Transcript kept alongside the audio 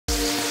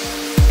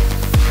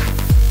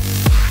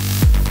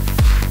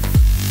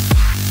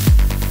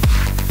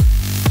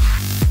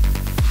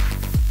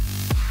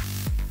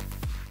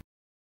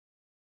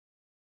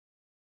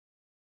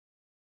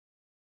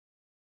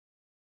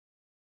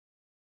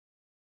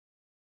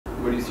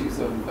Where do you see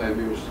yourself in 5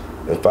 years?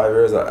 In 5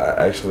 years,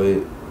 I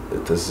actually,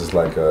 this is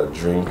like a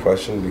dream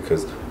question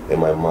because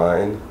in my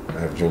mind, I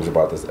have dreams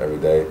about this every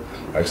day.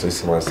 I actually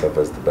see myself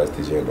as the best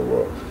DJ in the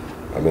world.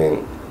 I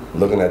mean,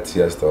 looking at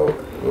Tiesto,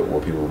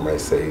 what people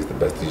might say he's the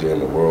best DJ in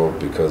the world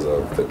because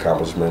of the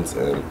accomplishments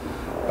and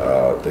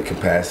the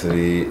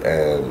capacity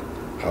and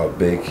how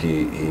big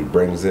he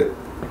brings it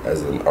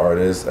as an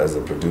artist, as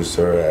a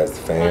producer, as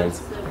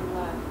fans.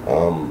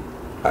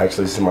 I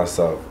actually see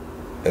myself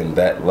in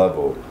that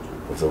level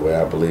with the way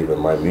I believe in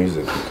my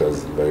music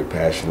because I'm very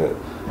passionate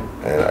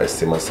and I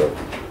see myself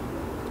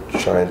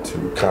trying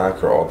to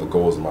conquer all the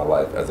goals in my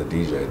life as a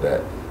DJ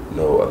that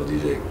no other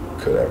DJ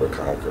could ever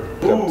conquer.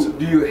 Who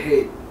do you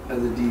hate as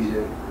a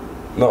DJ?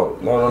 No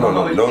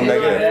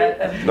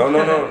negative.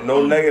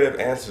 No negative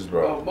answers,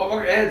 bro. Oh,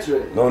 motherfucker, answer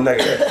it. No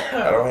negative.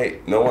 I don't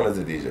hate no one as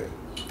a DJ.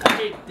 I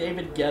hate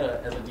David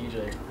Guetta as a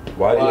DJ.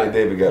 Why do you hate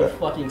David Guetta? He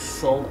fucking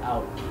sold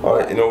out.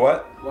 Alright, you know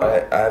what?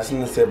 I have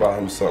something to say about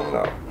him selling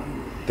out.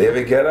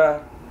 David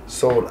Guetta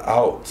sold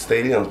out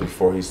stadiums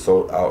before he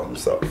sold out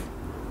himself.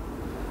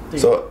 Dude.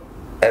 So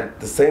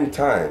at the same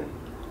time,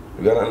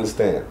 you gotta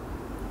understand,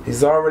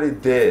 he's already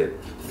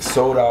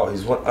sold out,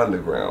 he's went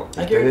underground,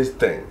 he did his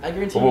thing. I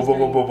guarantee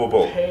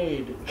he's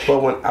paid.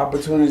 But when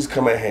opportunities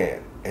come at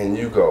hand and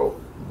you go,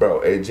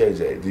 bro, hey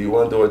JJ, do you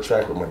want to do a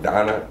track with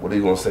Madonna? What are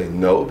you gonna say?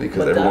 No,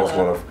 because everyone's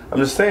gonna. I'm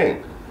just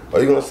saying. Are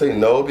you gonna say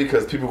no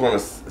because people are gonna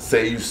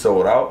say you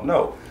sold out?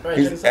 No. Right,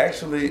 he's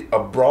actually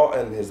brought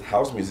in his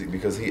house music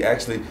because he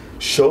actually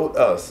showed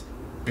us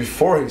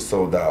before he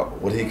sold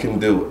out what he can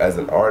do as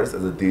an artist,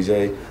 as a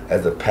DJ,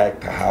 as a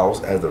pack the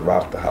house, as a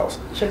rock the house.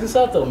 Check this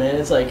out though, man.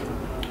 It's like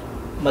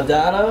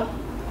Madonna,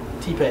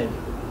 T-Pain,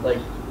 like.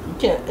 You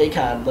can't,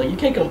 Akon, like you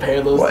can't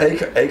compare those. Well,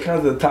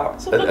 Akon's the top.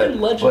 It's a fucking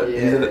legend.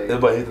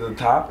 But he's at the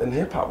top in the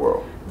hip hop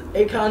world.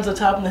 Akon's the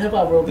top in the hip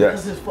hop world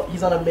because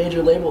he's on a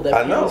major label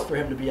that pays for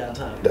him to be on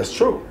top. That's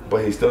true,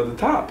 but he's still at the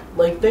top.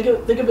 Like think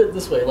of it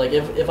this way: like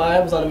if I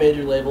was on a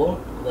major label,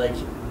 like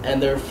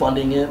and they're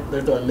funding it,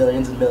 they're throwing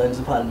millions and millions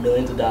upon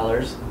millions of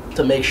dollars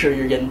to make sure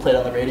you're getting played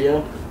on the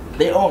radio.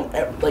 They own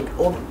like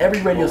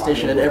every radio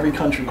station in every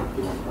country.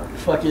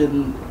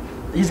 Fucking.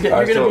 You're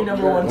gonna be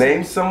number one.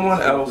 Name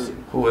someone else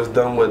who has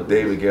done what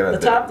David Guetta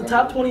did. The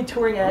top 20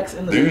 touring acts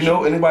in the nation. Do you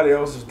know anybody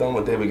else who's done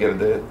what David Guetta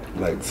did?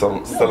 Like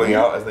selling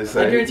out, as they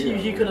say. I guarantee you,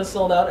 he could have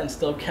sold out and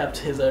still kept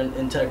his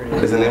integrity.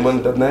 Has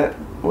anyone done that?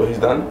 What he's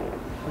done?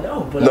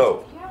 No, but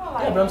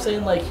but I'm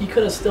saying like he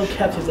could have still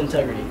kept his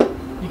integrity.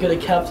 He could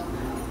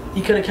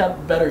have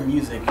kept better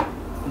music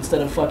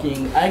instead of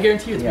fucking. I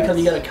guarantee you, it's because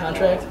he got a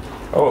contract.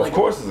 Oh, like, of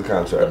course it's a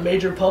contract. The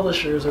major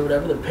publishers or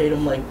whatever that paid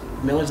him like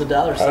millions of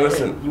dollars.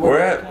 Listen, we're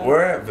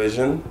at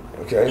Vision,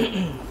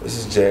 okay? This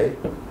is Jay,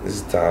 this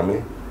is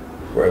Tommy.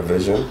 We're at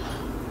Vision.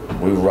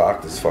 We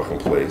rock this fucking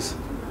place.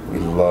 We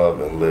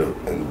love and live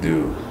and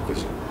do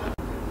Vision.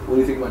 What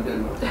do you think about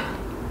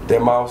Deadmau5?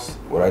 Deadmau5,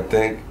 what I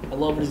think. I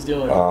love what he's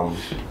doing.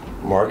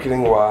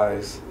 Marketing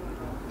wise,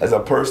 as a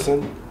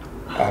person,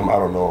 I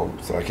don't know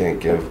him, so I can't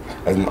give.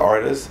 As an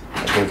artist,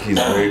 I think he's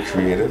very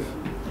creative.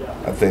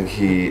 I think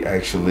he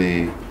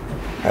actually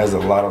has a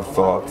lot of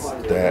thoughts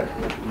that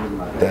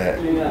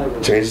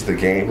changes the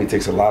game. He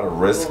takes a lot of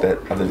risks that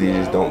other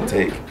DJs don't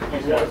take.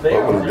 But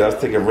when he does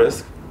take a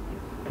risk,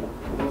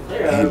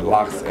 he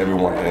locks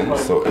everyone in,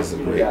 so it's a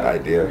great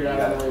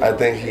idea. I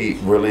think he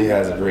really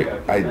has a great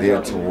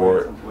idea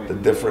toward the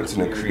difference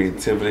in the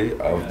creativity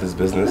of this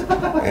business.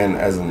 And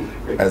as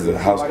a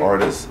house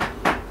artist,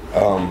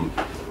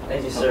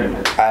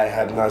 I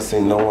have not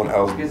seen no one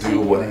else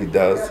do what he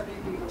does.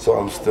 So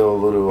I'm still a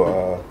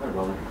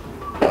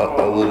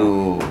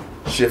little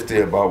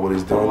shifty about what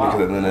he's doing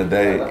because at the end of the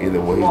day, either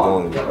what he's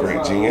doing is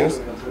great genius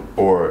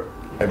or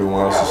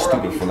everyone else is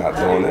stupid for not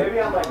doing it.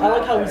 I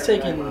like how he's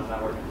taking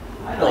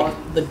like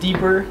the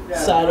deeper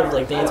side of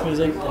like dance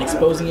music and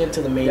exposing it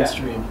to the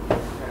mainstream.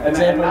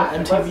 Example,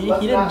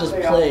 MTV, he didn't just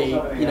play,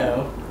 you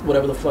know,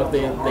 whatever the fuck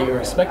they were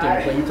expecting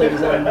to play. He played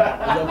his own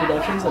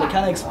productions and it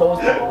kind of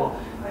exposed people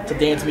to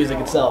dance music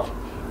itself.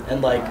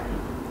 And like,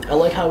 I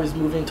like how he's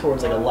moving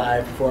towards like a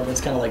live performance,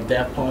 kind of like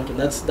Daft Punk, and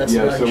that's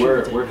yeah. So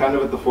we're kind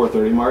of at the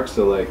 4:30 mark,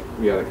 so like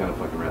we gotta kind of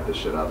fucking wrap this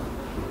shit up.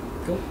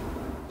 Cool.